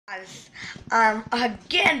Guys, I'm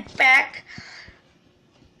again back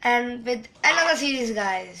and with another series,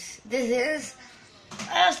 guys. This is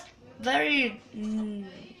a very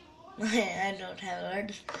I don't have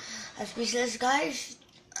words. A speechless, guys.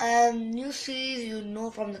 New series, you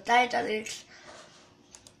know from the title, it's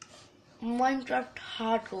Minecraft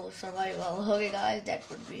Hardcore Survival. Okay, guys, that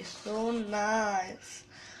would be so nice.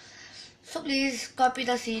 So please copy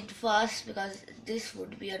the seed first because this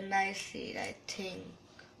would be a nice seed, I think.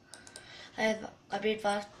 I have copied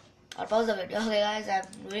first or pause the video. Okay, guys,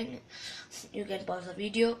 I'm doing. You can pause the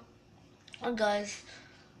video. And guys,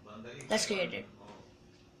 let's create it.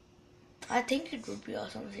 I think it would be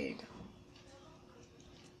awesome seed.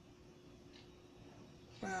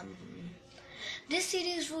 This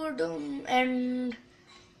series would end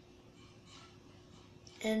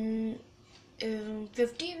in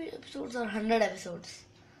 50 episodes or 100 episodes.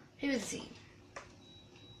 We will see.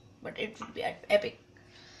 But it would be epic.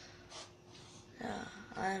 Yeah,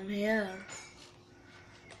 I'm here.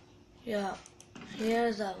 Yeah,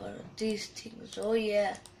 here's these things. Oh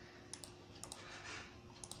yeah.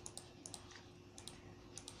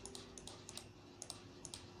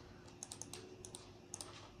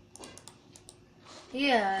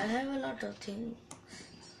 Yeah, I have a lot of things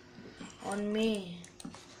on me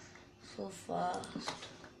so fast.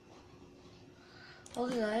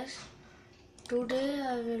 Okay, guys. Today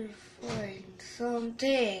I will find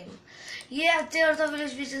something. Yeah, there's a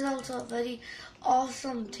village which is also a very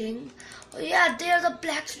awesome thing. Oh, yeah, there's a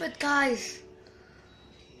blacksmith, guys.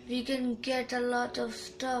 We can get a lot of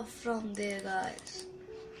stuff from there, guys.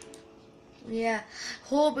 Yeah,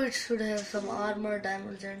 hope it should have some armor,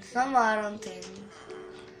 diamonds, and some iron things.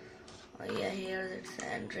 Oh yeah, here's its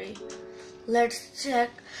entry. Let's check.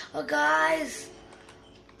 Oh guys,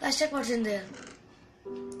 let's check what's in there.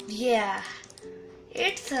 Yeah,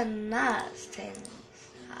 it's a nice thing.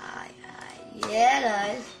 Yeah,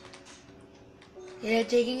 guys. Yeah,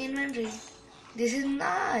 taking inventory. This is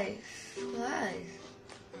nice, guys.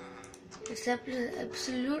 It's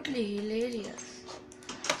absolutely hilarious.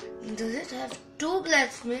 Does it have 2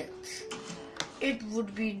 blacksmiths? It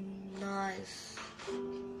would be nice.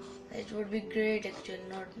 It would be great, actually,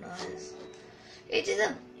 not nice. It is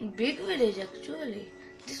a big village, actually.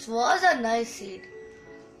 This was a nice seed.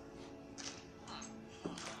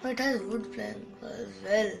 But it has wood planks as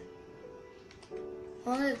well.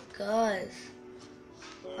 Oh guys,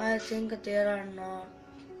 I think there are not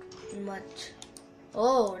much.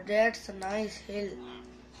 Oh, that's a nice hill.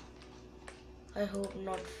 I hope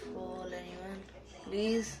not fall anyone,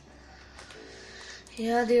 please.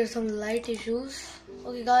 Yeah, there are some light issues.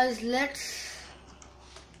 Okay guys, let's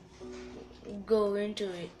go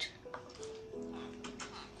into it.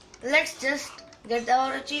 Let's just get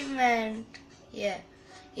our achievement. Yeah,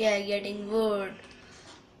 getting wood.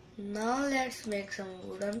 Now let's make some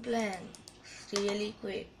wooden planks really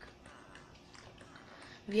quick.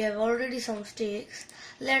 We have already some sticks.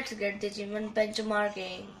 Let's get the achievement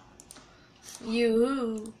benchmarking.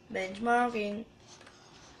 Yoo-hoo, benchmarking.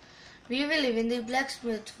 We will live in the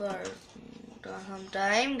blacksmith for some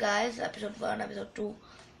time, guys. Episode 1, episode 2.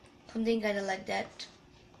 Something kind of like that.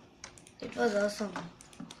 It was awesome.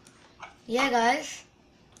 Yeah, guys.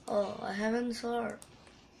 Oh, I haven't sword.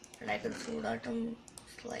 And I can shoot items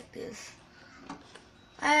like this.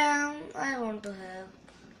 I want to have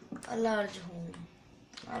a large home.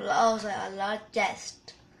 Also a large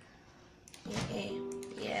chest.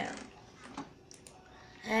 Yeah.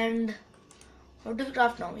 And what do we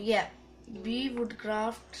craft now? Yeah, we would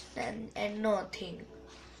craft and nothing.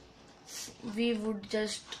 We would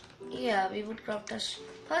just we would craft us.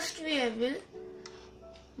 First we will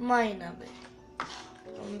mine a bit.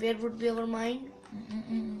 Where would be our mine?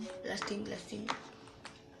 Let's think.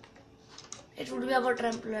 It would be our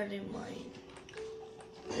temporary mine.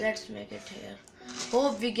 Let's make it here.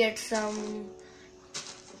 Hope we get some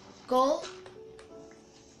coal.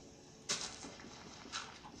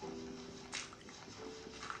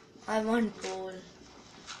 I want coal,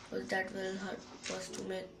 because that will help us to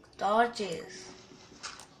make torches.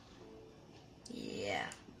 Yeah.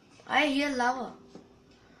 I hear lava.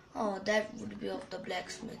 Oh, that would be of the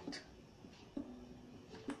blacksmith.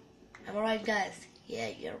 Am I right, guys? Yeah,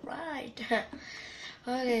 you're right.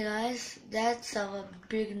 Okay, guys, that's our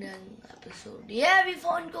beginning episode. Yeah, we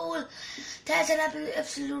found coal. That's an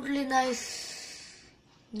absolutely nice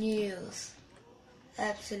news.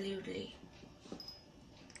 Absolutely.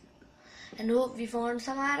 And hope we found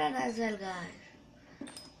some iron as well, guys,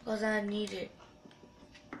 because I need it.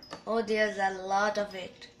 Oh, there's a lot of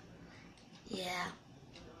it. Yeah.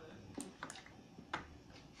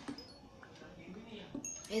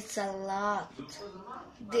 It's a lot.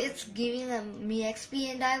 It's giving me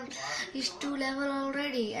XP and I is 2 level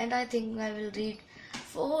already, and I think I will reach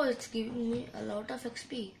 4. It's giving me a lot of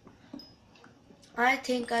XP. I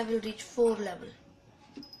think I will reach 4 level.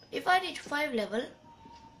 If I reach 5 level,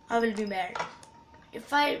 I will be mad.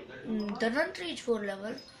 If I don't reach 4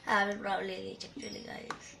 level, I will probably reach actually,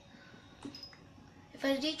 guys. If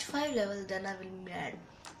I reach 5 level, then I will be mad.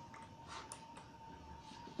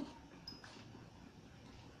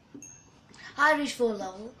 I reached 4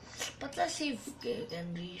 level, but let's see if we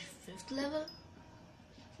can reach 5th level.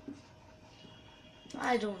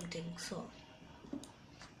 I don't think so.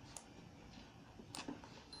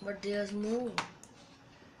 But there's more.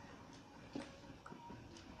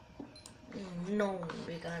 No,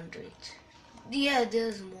 we can't reach. Yeah,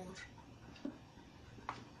 there's more.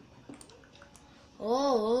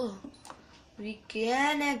 Oh, we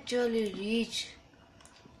can actually reach.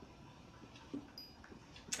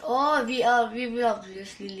 Oh, we will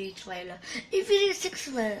obviously reach 5 level. If we reach 6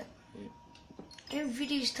 level, if we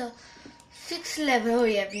reach the 6th level, oh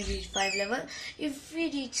yeah, we reach 5 level. If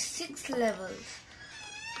we reach 6 levels,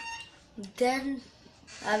 then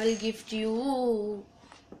I will gift you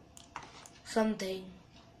something.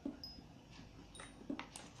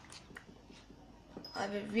 I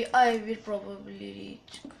will probably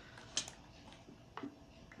reach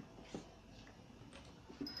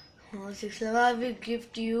 6 level. I will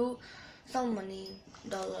gift you some money,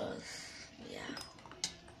 dollars. Yeah,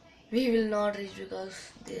 we will not reach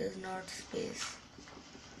because there is not space.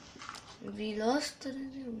 We lost the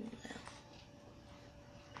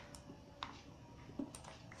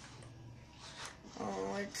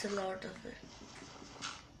oh, it's a lot of it.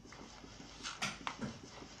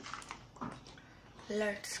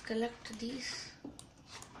 Let's collect these.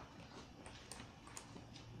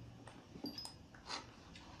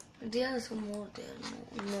 There are some more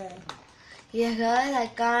there. No. Yeah, guys, I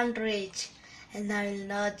can't reach. And I will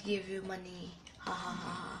not give you money. Ha ha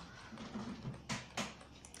ha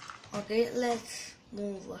ha. Okay, let's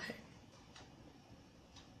move ahead.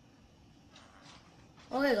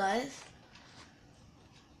 Okay, guys.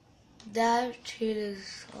 That here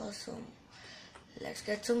is awesome. Let's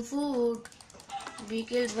get some food. Be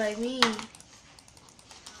killed by me.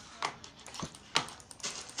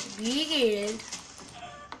 Be killed.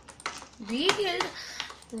 Be killed?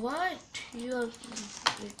 What? You are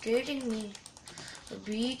irritating me.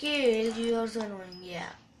 Be killed. You are so annoying.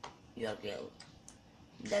 Yeah. You are killed.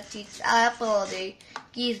 That's it. Apple. They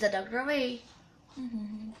keep the doctor away.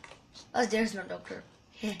 Oh, there's no doctor.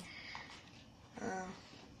 Yeah.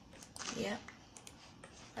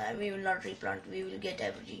 We will not replant. We will get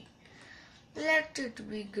every. Let it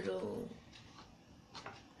be grow.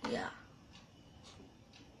 Yeah.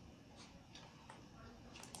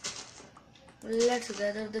 Let's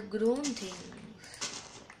gather the grown things.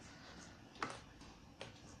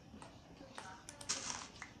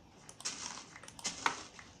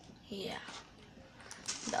 Yeah.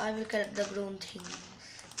 I will collect the grown things.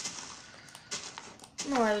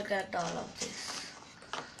 No, I will collect all of this.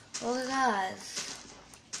 Okay, guys.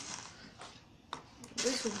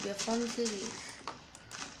 This would be a fun series.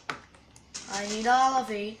 I need all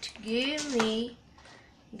of it. Give me.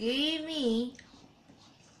 Give me.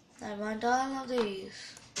 I want all of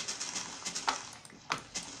these.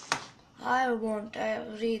 I want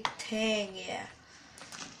everything, yeah.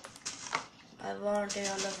 I want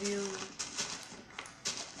all of you.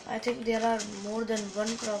 I think there are more than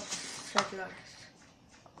 1 crop settlers.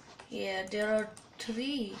 Yeah, there are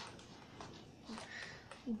 3.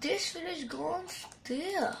 This village gone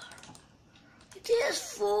there. It is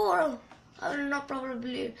 4. I will not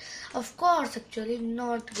probably, of course, actually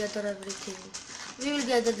not gather everything. We will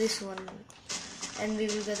gather this one, and we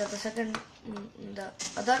will gather the second, the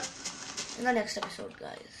other in the next episode,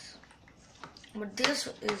 guys. But this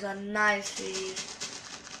is a nice series.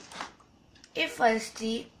 If I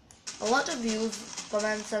see a lot of views,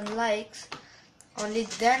 comments, and likes, only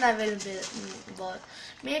then I will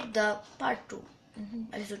make the part 2.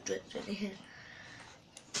 I should do it actually.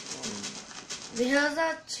 There's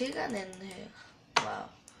a chicken in here. Wow.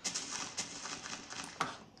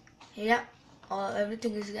 Yeah.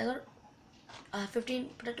 Everything is together. I have 15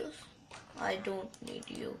 potatoes. I don't need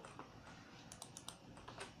you.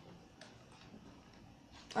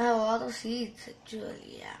 I have a lot of seeds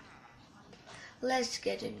actually, yeah. Let's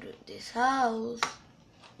get into this house.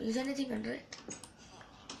 Is anything under it?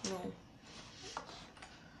 No.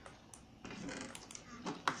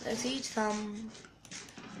 Let's eat some.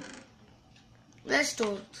 Let's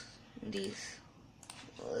store these.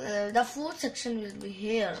 The food section will be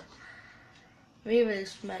here. We will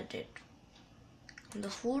smelt it. The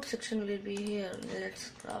food section will be here. Let's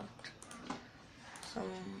craft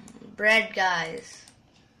some bread, guys.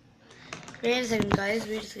 Wait a second, guys.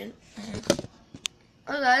 Wait a second.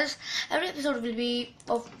 Okay, guys. Every episode will be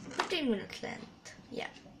of 15 minutes length. Yeah.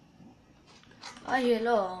 Ah,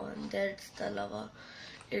 hello. That's the lava.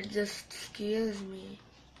 It just scares me.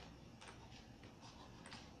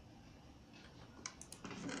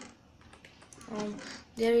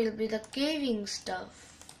 There will be the caving stuff.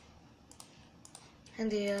 And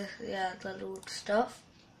there, yeah, the loot stuff.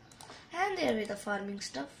 And there will be the farming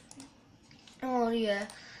stuff. Oh, yeah.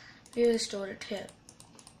 We will store it here.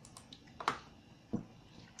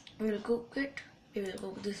 We will cook it. We will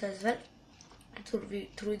cook this as well.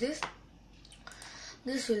 Through this.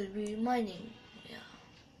 This will be mining. Yeah.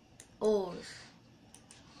 Ores.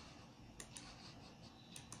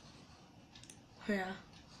 Yeah.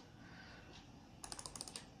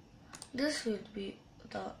 This will be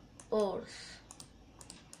the ores.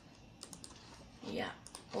 Yeah,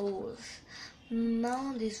 ores.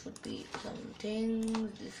 Now this would be something.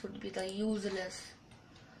 This would be the useless.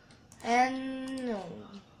 And no.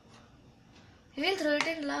 He will throw it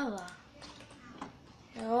in lava.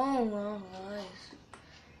 Oh no, guys.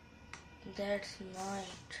 That's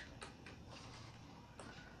night.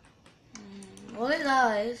 Okay,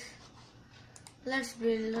 guys. Let's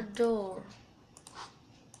build a door.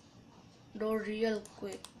 Door real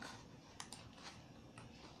quick.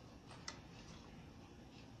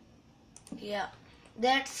 Yeah,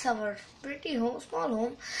 that's our pretty small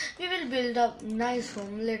home. We will build a nice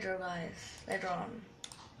home later, guys. Later on.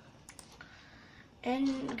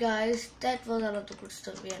 And guys, that was all of the good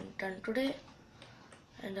stuff we have done today.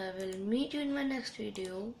 And I will meet you in my next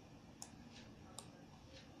video.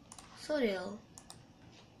 So real.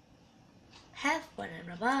 Have fun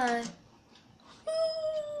and bye bye.